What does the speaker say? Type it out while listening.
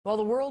While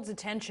the world's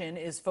attention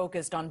is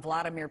focused on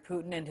Vladimir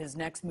Putin and his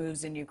next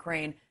moves in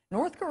Ukraine,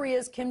 North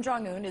Korea's Kim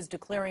Jong-un is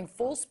declaring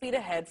full speed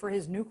ahead for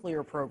his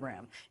nuclear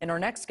program. And our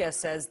next guest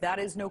says that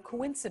is no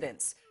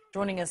coincidence.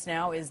 Joining us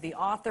now is the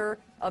author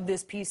of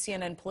this piece,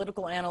 CNN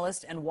political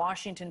analyst and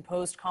Washington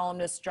Post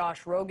columnist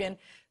Josh Rogin.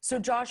 So,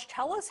 Josh,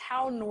 tell us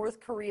how North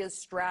Korea's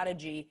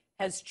strategy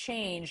has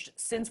changed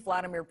since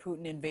Vladimir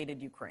Putin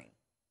invaded Ukraine.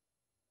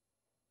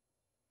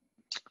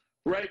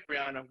 Right,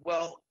 Brianna.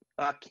 Well,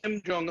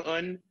 Kim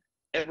Jong-un,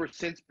 ever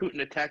since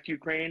Putin attacked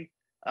Ukraine,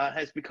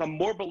 has become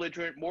more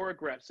belligerent, more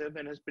aggressive,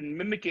 and has been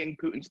mimicking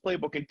Putin's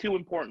playbook in two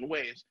important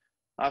ways.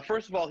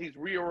 First of all, he's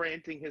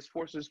reorienting his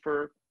forces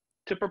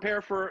to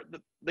prepare for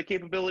the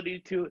capability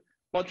to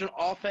launch an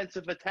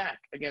offensive attack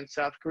against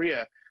South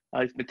Korea.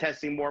 He's been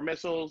testing more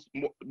missiles,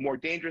 more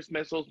dangerous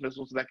missiles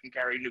that can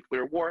carry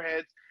nuclear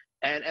warheads.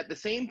 And at the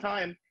same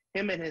time,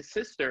 him and his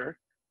sister,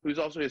 who's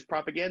also his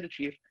propaganda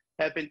chief,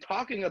 have been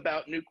talking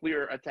about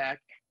nuclear attack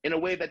in a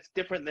way that's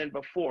different than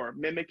before,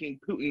 mimicking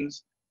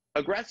Putin's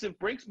aggressive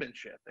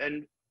brinksmanship.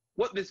 And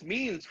what this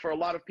means for a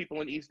lot of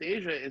people in East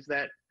Asia is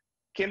that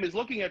Kim is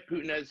looking at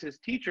Putin as his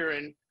teacher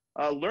and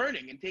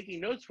learning and taking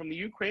notes from the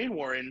Ukraine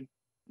war. And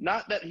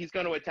not that he's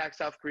going to attack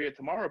South Korea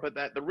tomorrow, but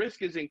that the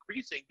risk is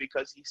increasing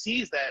because he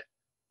sees that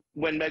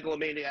when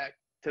megalomaniac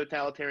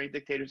totalitarian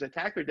dictators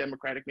attack their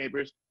democratic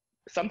neighbors,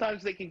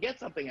 sometimes they can get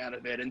something out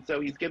of it. And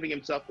so he's giving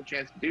himself the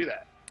chance to do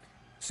that.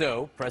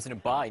 So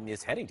President Biden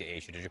is heading to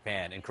Asia, to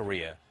Japan and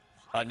Korea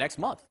next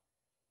month.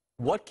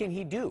 What can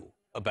he do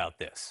about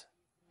this?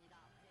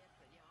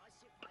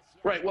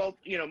 Right. Well,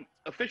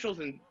 officials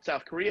in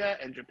South Korea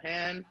and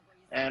Japan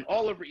and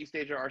all over East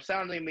Asia are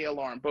sounding the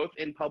alarm, both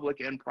in public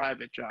and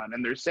private, John.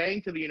 And they're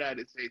saying to the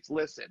United States,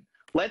 listen,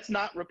 let's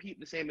not repeat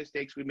the same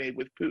mistakes we made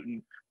with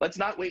Putin. Let's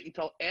not wait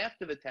until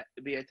after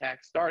the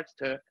attack starts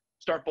to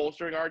start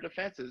bolstering our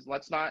defenses.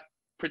 Let's not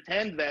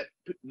pretend that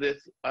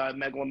this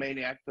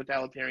megalomaniac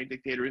totalitarian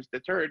dictator is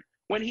deterred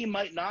when he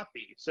might not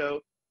be.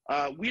 So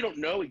we don't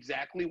know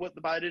exactly what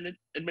the Biden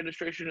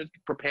administration is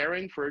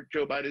preparing for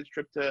Joe Biden's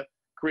trip to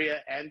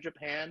Korea and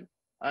Japan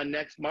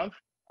next month.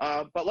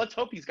 But let's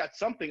hope he's got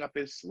something up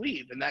his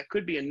sleeve, and that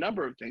could be a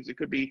number of things. It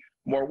could be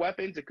more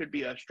weapons. It could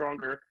be a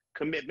stronger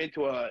commitment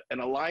to an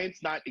alliance,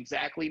 not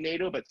exactly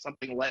NATO, but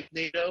something like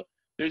NATO.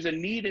 There's a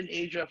need in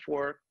Asia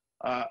for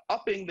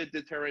upping the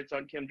deterrence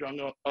on Kim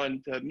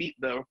Jong-un to meet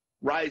the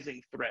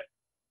rising threat.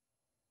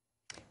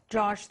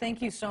 Josh,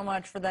 thank you so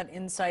much for that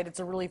insight. It's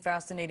a really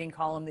fascinating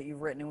column that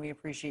you've written, and we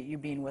appreciate you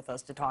being with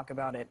us to talk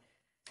about it.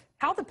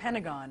 How the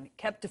Pentagon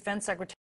kept Defense Secretary